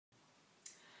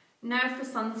Now for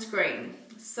sunscreen.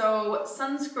 So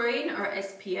sunscreen, or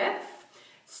SPF,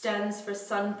 stands for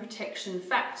sun protection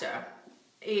factor.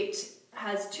 It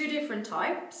has two different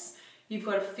types. You've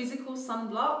got a physical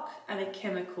sunblock and a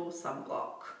chemical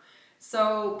sunblock.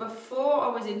 So before I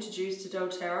was introduced to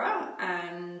doTERRA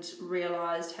and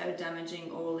realised how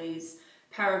damaging all these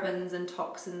parabens and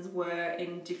toxins were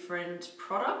in different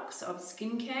products of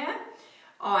skincare,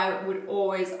 I would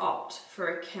always opt for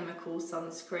a chemical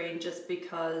sunscreen just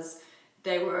because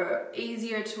they were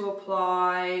easier to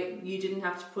apply, you didn't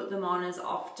have to put them on as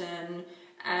often,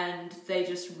 and they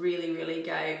just really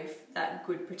gave that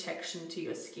good protection to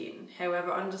your skin.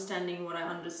 However, understanding what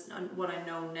I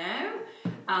know now,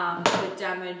 the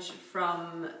damage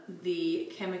from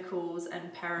the chemicals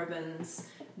and parabens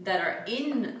that are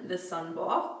in the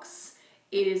sunblocks,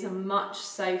 it is a much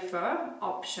safer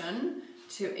option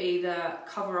to either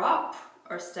cover up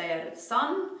or stay out of the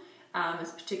sun,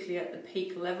 particularly at the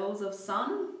peak levels of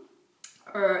sun,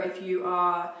 or if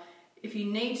you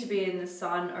need to be in the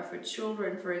sun, or for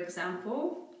children, for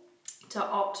example, to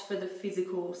opt for the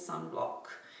physical sunblock.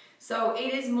 So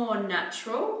it is more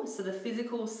natural, so the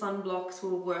physical sunblocks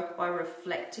will work by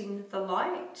reflecting the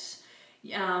light.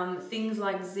 Things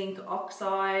like zinc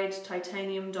oxide,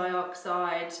 titanium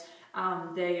dioxide,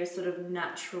 they're your sort of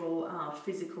natural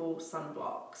physical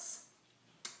sunblocks.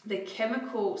 The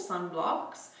chemical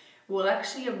sunblocks will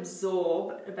actually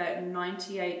absorb about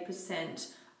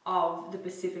 98% of the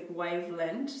specific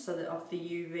wavelength, so that of the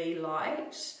UV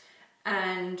light,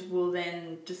 and will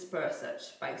then disperse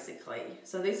it, basically.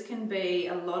 So this can be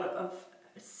a lot of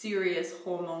serious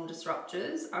hormone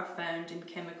disruptors are found in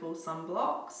chemical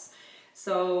sunblocks.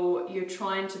 So you're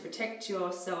trying to protect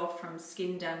yourself from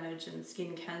skin damage and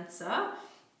skin cancer,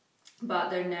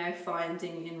 but they're now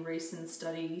finding in recent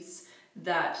studies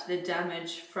that the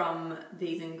damage from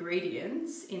these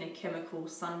ingredients in a chemical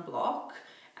sunblock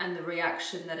and the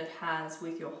reaction that it has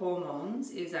with your hormones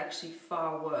is actually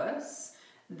far worse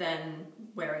than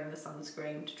wearing the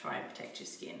sunscreen to try and protect your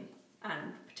skin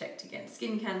and protect against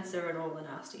skin cancer and all the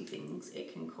nasty things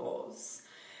it can cause.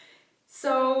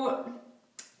 So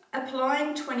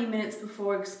applying 20 minutes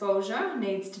before exposure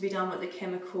needs to be done with the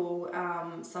chemical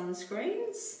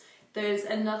sunscreens. There's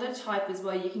another type as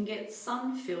well. You can get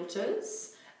sun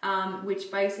filters,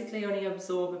 which basically only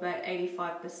absorb about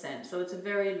 85%. So it's a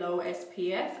very low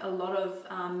SPF. A lot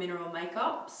of mineral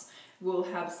makeups will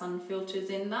have sun filters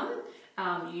in them,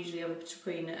 usually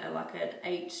between like an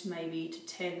 8 maybe to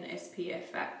 10 SPF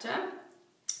factor.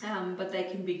 But they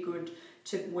can be good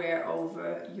to wear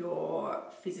over your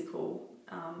physical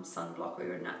sunblock or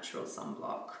your natural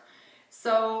sunblock.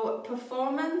 So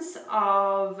performance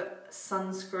of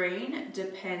sunscreen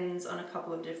depends on a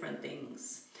couple of different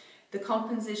things. The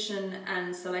composition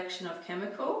and selection of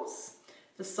chemicals,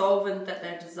 the solvent that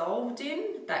they're dissolved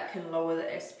in, that can lower the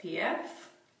SPF,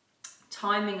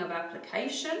 timing of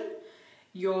application,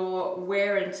 your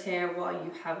wear and tear while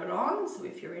you have it on. So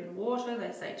if you're in water,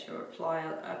 they say to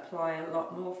apply a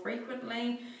lot more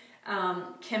frequently.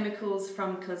 Chemicals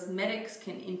from cosmetics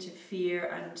can interfere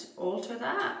and alter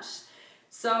that.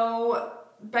 So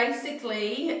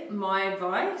basically, my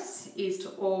advice is to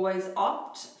always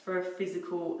opt for a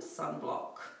physical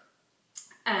sunblock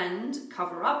and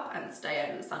cover up and stay out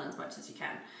of the sun as much as you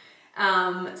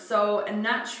can. So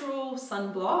natural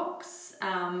sunblocks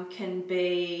can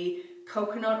be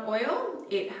coconut oil.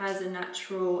 It has a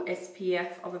natural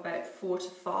SPF of about 4 to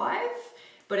 5,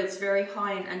 but it's very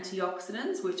high in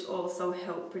antioxidants, which also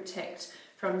help protect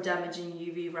from damaging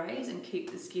UV rays and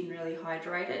keep the skin really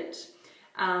hydrated.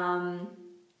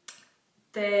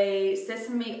 The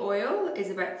sesame oil is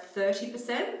about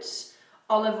 30%,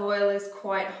 olive oil is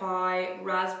quite high,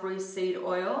 raspberry seed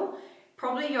oil,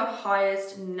 probably your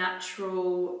highest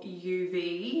natural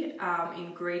UV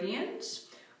ingredient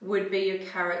would be your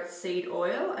carrot seed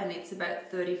oil, and it's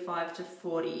about 35 to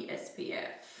 40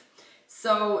 SPF.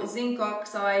 So zinc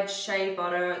oxide, shea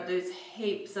butter, there's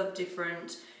heaps of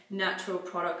different natural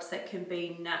products that can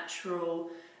be natural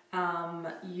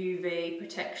UV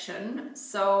protection.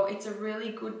 So it's a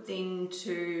really good thing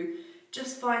to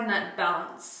just find that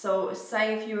balance. So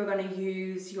say if you were going to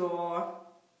use your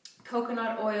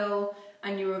coconut oil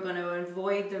and you were going to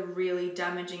avoid the really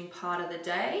damaging part of the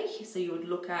day, so you would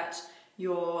look at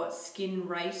your skin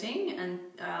rating and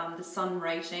the sun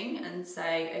rating and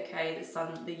say, okay,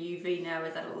 the UV now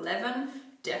is at 11,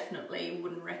 definitely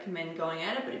wouldn't recommend going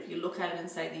at it. But if you look at it and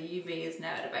say the UV is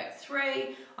now at about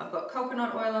 3, I've got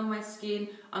coconut oil on my skin,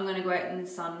 I'm going to go out in the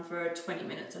sun for 20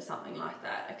 minutes or something like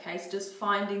that. Okay, so just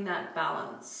finding that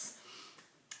balance.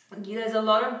 There's a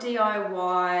lot of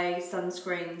DIY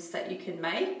sunscreens that you can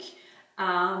make.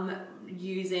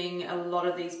 using a lot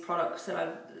of these products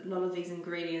a lot of these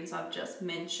ingredients I've just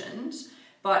mentioned.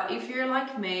 But if you're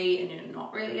like me and you're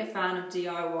not really a fan of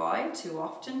DIY too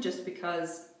often, just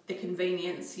because the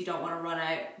convenience, you don't want to run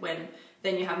out when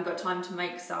then you haven't got time to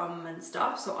make some and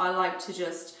stuff. So I like to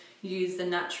just use the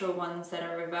natural ones that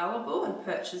are available and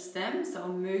purchase them. So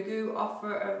Mugu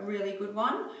offer a really good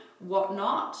one.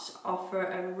 Whatnot offer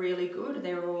a really good.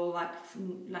 They're all like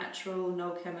natural,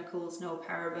 no chemicals, no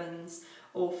parabens,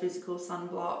 all physical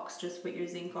sunblocks, just with your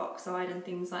zinc oxide and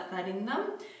things like that in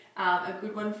them. A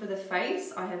good one for the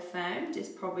face I have found is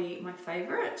probably my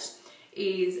favorite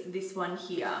is this one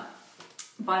here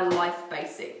by Life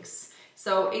Basics.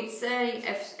 So it's a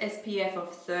SPF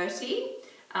of 30.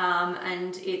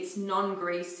 And it's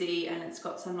non-greasy and it's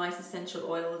got some nice essential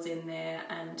oils in there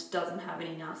and doesn't have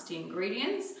any nasty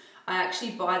ingredients. I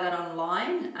actually buy that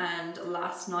online, and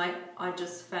last night I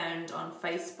just found on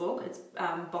Facebook, it's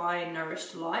by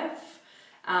Nourished Life,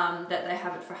 that they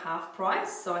have it for half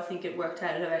price. So I think it worked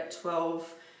out at about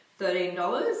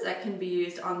 $13. That can be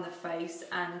used on the face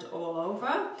and all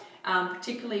over.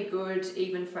 Particularly good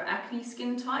even for acne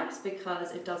skin types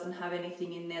because it doesn't have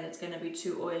anything in there that's going to be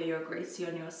too oily or greasy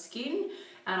on your skin.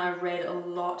 And I read a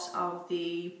lot of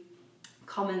the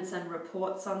comments and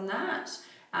reports on that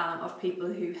of people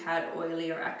who had oily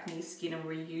or acne skin and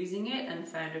were using it and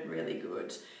found it really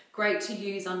good. Great to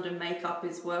use under makeup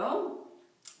as well.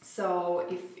 So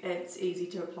if it's easy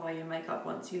to apply your makeup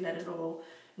once you let it all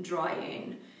dry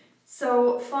in.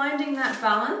 So finding that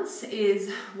balance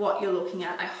is what you're looking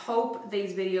at. I hope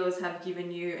these videos have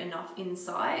given you enough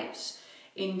insight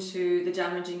into the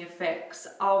damaging effects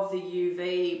of the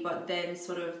UV, but then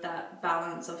sort of that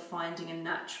balance of finding a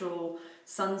natural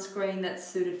sunscreen that's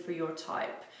suited for your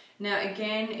type. Now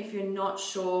again, if you're not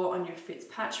sure on your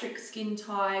Fitzpatrick skin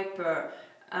type or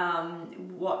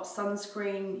what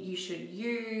sunscreen you should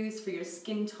use for your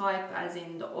skin type, as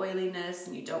in the oiliness,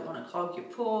 and you don't want to clog your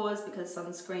pores because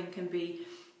sunscreen can be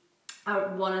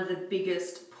one of the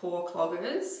biggest pore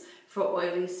cloggers for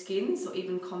oily skin. So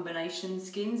even combination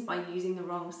skins, by using the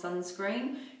wrong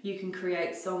sunscreen, you can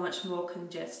create so much more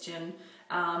congestion.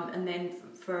 And then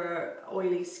for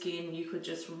oily skin, you could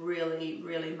just really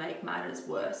make matters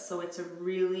worse. So it's a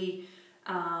really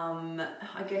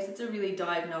I guess it's a really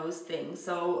diagnosed thing.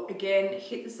 So again,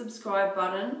 hit the subscribe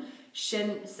button,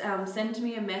 send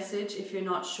me a message if you're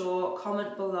not sure,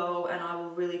 comment below, and I will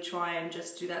really try and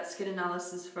just do that skin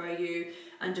analysis for you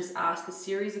and just ask a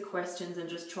series of questions and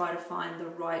just try to find the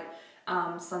right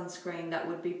sunscreen that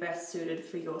would be best suited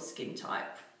for your skin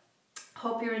type.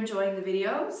 Hope you're enjoying the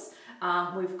videos.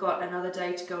 We've got another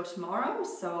day to go tomorrow,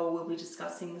 so we'll be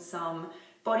discussing some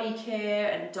body care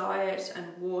and diet and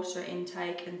water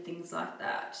intake and things like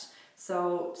that.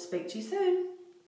 So speak to you soon.